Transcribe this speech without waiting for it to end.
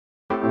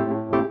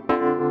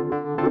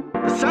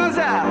sun's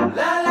out.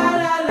 La la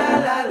la la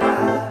la la.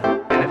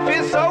 And it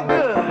feels so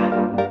good.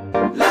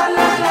 La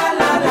la la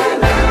la la la.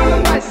 Living on the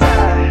right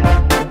side.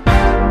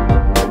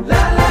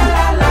 La la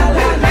la la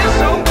la. And it feels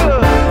so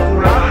good.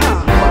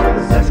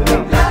 Let's go.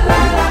 La la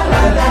la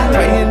la la.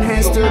 Praying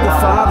hands to the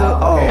Father,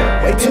 oh,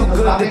 way too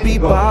good to be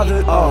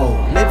bothered, oh.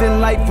 Living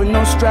life with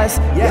no stress,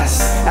 yes.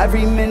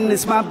 Every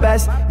minute's my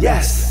best,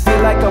 yes.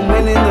 Feel like I'm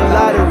winning the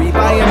lottery.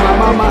 Buying my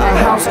mama a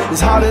house is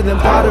harder than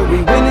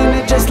pottery. Winning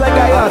it just like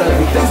I oughta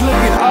be. Things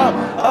looking up,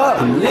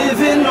 up. I'm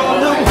living on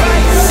the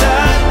right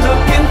side,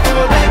 looking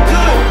for that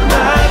good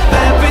life.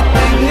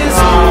 Everything is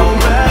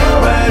alright,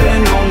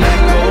 riding on that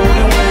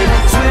golden wave.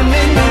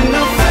 Swimming in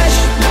the fresh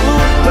blue,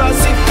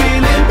 glossy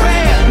feeling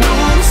brand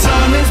new.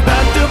 Sun is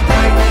about to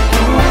break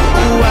through.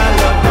 Ooh, I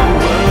love the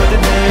world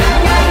today.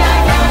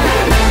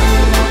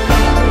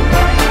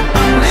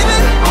 I'm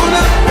living on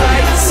the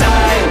right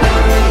side.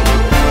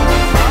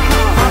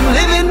 I'm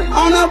living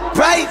on the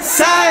bright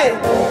side.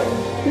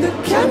 The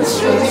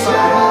chemistry's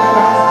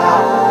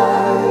right.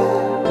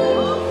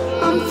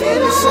 I'm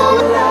feeling so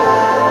alive.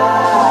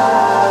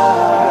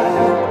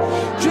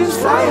 Dreams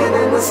flying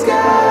in the sky.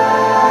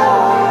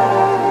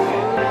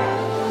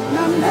 And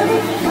I'm never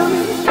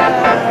coming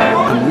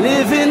back. I'm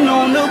living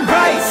on the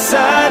bright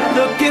side,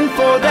 looking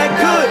for that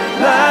good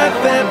life.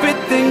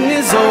 Everything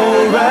is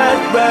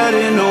alright,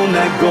 riding on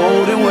that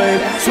golden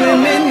wave.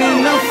 Swimming